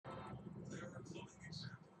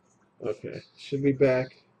Okay, should be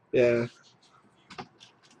back. Yeah.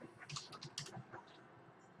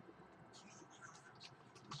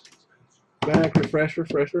 Back, refresh,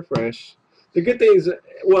 refresh, refresh. The good thing is,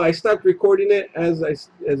 well, I stopped recording it as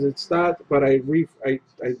it stopped, but I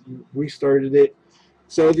restarted it.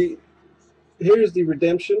 So here's the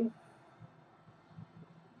redemption.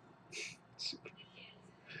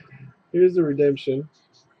 Here's the redemption.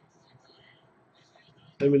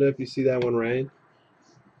 Let me know if you see that one, Ryan.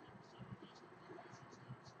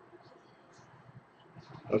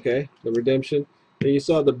 Okay, the redemption. Then you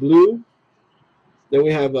saw the blue. Then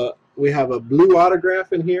we have a blue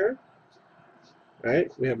autograph in here.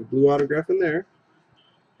 Right? We have a blue autograph in there.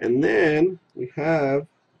 And then we have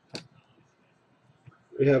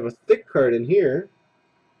a thick card in here.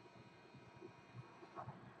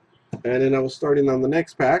 And then I was starting on the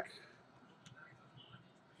next pack.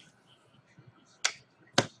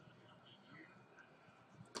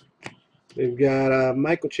 We've got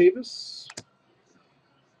Michael Chavis,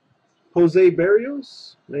 Jose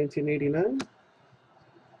Barrios, 1989,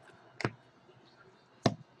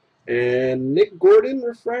 and Nick Gordon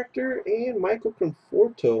refractor, and Michael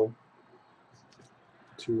Conforto.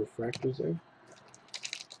 2 refractors there.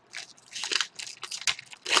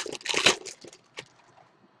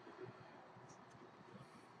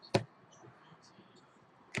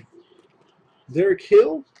 Derek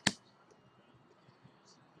Hill,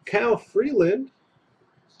 Cal Freeland,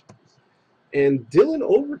 and Dylan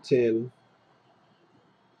Overton.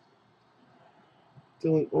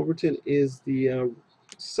 Dylan Overton is the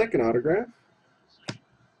second autograph.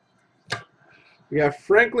 We got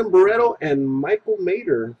Franklin Barreto and Michael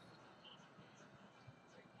Mader.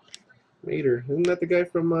 Mader, isn't that the guy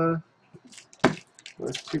from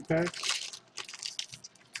last 2 packs?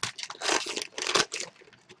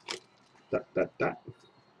 Dot, dot, dot.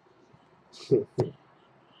 Let's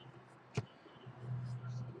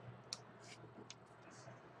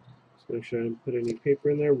make sure I didn't put any paper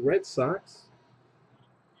in there. Red Sox.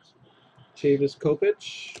 Chavis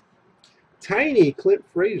Kopech. Tiny Clint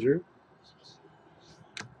Frazier.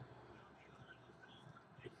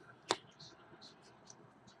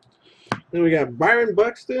 Then we got Byron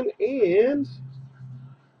Buxton and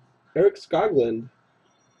Eric Skoglund.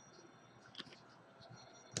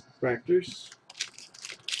 Fractors.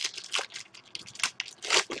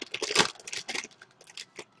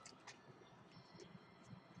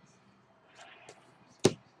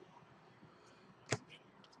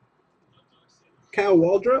 Cal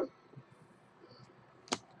Waldrop.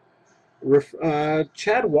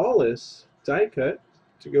 Chad Wallace die cut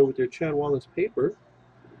to go with your Chad Wallace paper.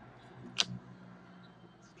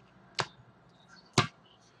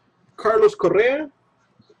 Carlos Correa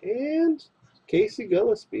and Casey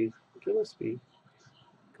Gillespie. Gillespie.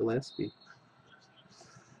 Those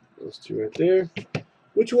 2 right there.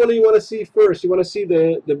 Which one do you want to see first? You want to see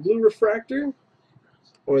the blue refractor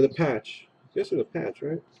or the patch? I guess it's a patch,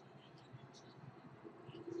 right?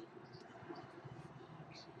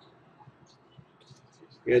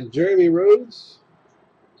 We got Jeremy Rhodes,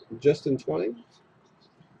 Justin Twine.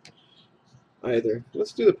 Either.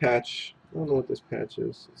 Let's do the patch. I don't know what this patch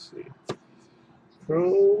is. Let's see.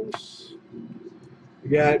 Pros. We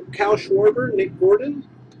got Cal Schwarber, Nick Gordon,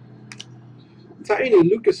 Tiny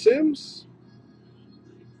Lucas Sims.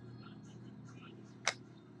 I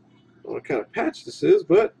don't know what kind of patch this is,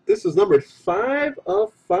 but this is numbered 5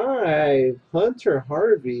 of 5. Hunter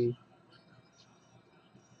Harvey.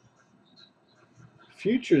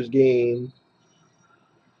 Futures game.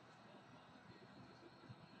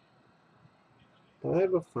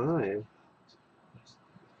 5 of 5.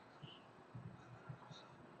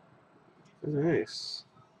 Nice.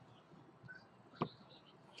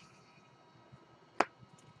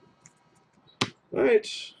 All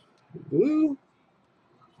right, blue.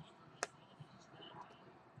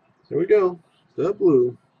 There we go. The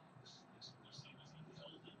blue.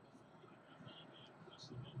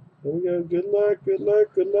 There we go. Good luck, good luck,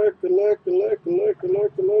 good luck, good luck, good luck, good luck, good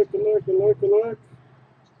luck, good luck, good luck, good luck, good luck.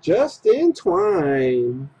 Justin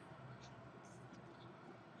Twine.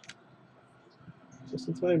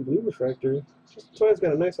 Justin Twine blue refractor. Justin Twine's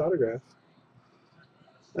got a nice autograph.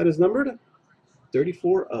 That is numbered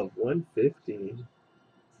 34 of 150.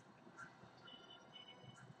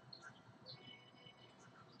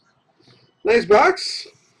 Nice box.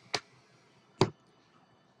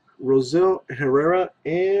 Rosel Herrera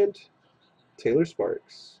and Taylor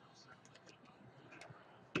Sparks.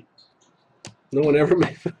 No one ever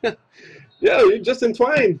made. Yeah, you're just in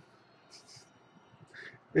Twine.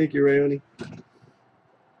 Thank you, Ryoni.